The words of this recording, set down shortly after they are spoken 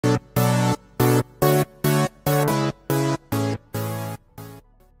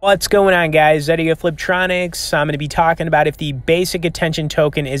What's going on, guys? Eddie of Fliptronics. I'm going to be talking about if the basic attention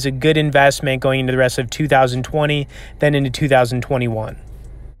token is a good investment going into the rest of 2020, then into 2021.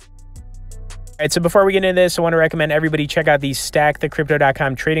 All right, so before we get into this, I want to recommend everybody check out the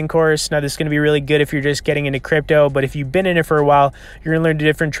StackTheCrypto.com trading course. Now, this is going to be really good if you're just getting into crypto, but if you've been in it for a while, you're going to learn the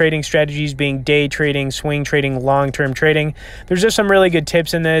different trading strategies, being day trading, swing trading, long-term trading. There's just some really good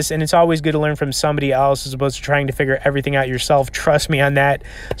tips in this, and it's always good to learn from somebody else as opposed to trying to figure everything out yourself. Trust me on that.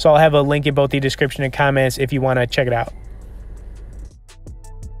 So I'll have a link in both the description and comments if you want to check it out.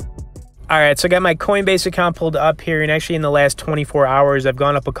 All right, so I got my Coinbase account pulled up here, and actually in the last 24 hours, I've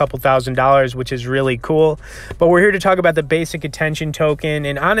gone up a couple $1,000s, which is really cool. But we're here to talk about the basic attention token,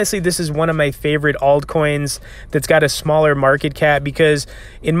 and honestly, this is one of my favorite altcoins that's got a smaller market cap because,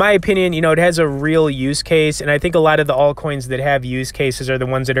 in my opinion, it has a real use case, and I think a lot of the altcoins that have use cases are the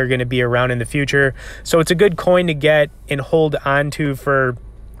ones that are going to be around in the future. So it's a good coin to get and hold on to for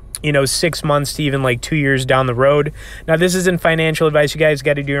 6 months to even like 2 years down the road. Now, this isn't financial advice. You guys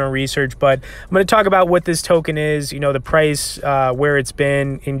got to do your own research, but I'm going to talk about what this token is, the price, where it's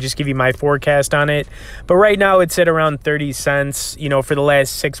been, and just give you my forecast on it. But right now it's at around 30 cents, for the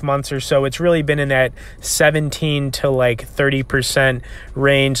last 6 months or so. It's really been in that 17 to like 30%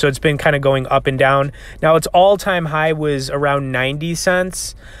 range. So it's been kind of going up and down. Now, its all-time high was around 90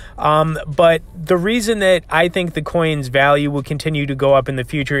 cents. But the reason that I think the coin's value will continue to go up in the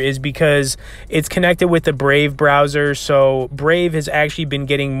future is because it's connected with the Brave browser. So Brave has actually been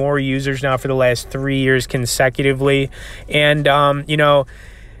getting more users now for the last 3 years consecutively. And,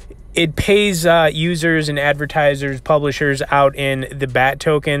 it pays users and advertisers, publishers out in the BAT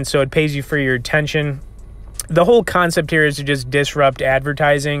token. So it pays you for your attention. The whole concept here is to just disrupt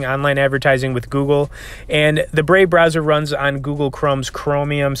advertising, online advertising with Google. And the Brave browser runs on Google Chrome's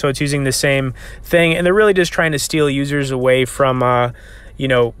Chromium, so it's using the same thing. And they're really just trying to steal users away from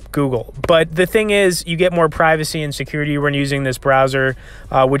Google. But the thing is, you get more privacy and security when using this browser,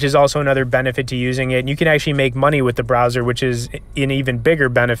 which is also another benefit to using it. And you can actually make money with the browser, which is an even bigger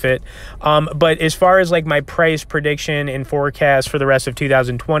benefit. But as far as like my price prediction and forecast for the rest of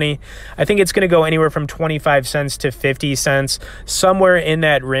 2020, I think it's going to go anywhere from 25 cents to 50 cents, somewhere in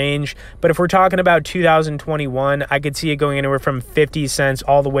that range. But if we're talking about 2021, I could see it going anywhere from 50 cents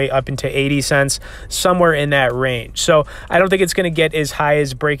all the way up into 80 cents, somewhere in that range. So I don't think it's going to get as high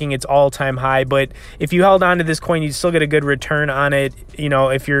as breaking its all-time high, but if you held on to this coin, you'd still get a good return on it,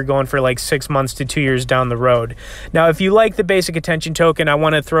 if you're going for like 6 months to 2 years down the road. Now, if you like the basic attention token, I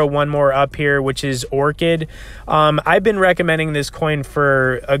want to throw one more up here, which is Orchid. I've been recommending this coin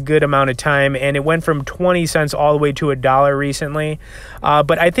for a good amount of time, and it went from 20 cents all the way to $1 recently.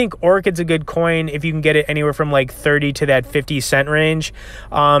 But I think Orchid's a good coin if you can get it anywhere from like 30 to that 50-cent range.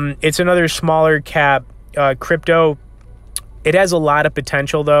 It's another smaller cap crypto. It has a lot of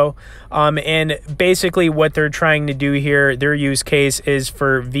potential, though, and basically what they're trying to do here, their use case is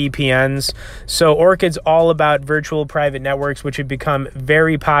for VPNs. So Orchid's all about virtual private networks, which have become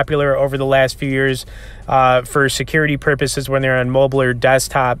very popular over the last few years for security purposes when they're on mobile or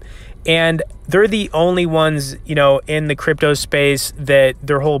desktop. And they're the only ones, in the crypto space that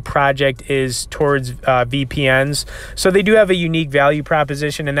their whole project is towards VPNs. So they do have a unique value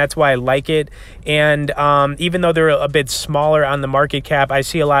proposition, and that's why I like it. And even though they're a bit smaller on the market cap, I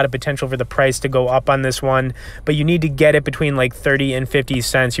see a lot of potential for the price to go up on this one. But you need to get it between like 30 and 50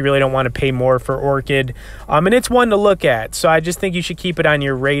 cents. You really don't want to pay more for Orchid. And it's one to look at. So I just think you should keep it on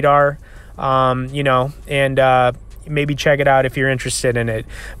your radar, maybe check it out if you're interested in it.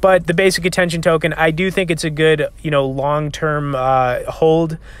 But the basic attention token, I do think it's a good, long-term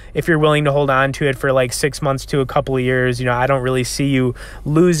hold if you're willing to hold on to it for like 6 months to a couple of years. I don't really see you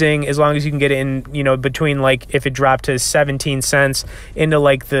losing as long as you can get it in, between like if it dropped to 17 cents into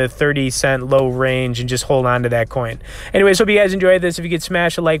like the 30-cent low range and just hold on to that coin. Anyways, hope you guys enjoyed this. If you could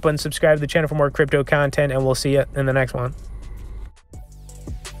smash the like button, subscribe to the channel for more crypto content, and we'll see you in the next one.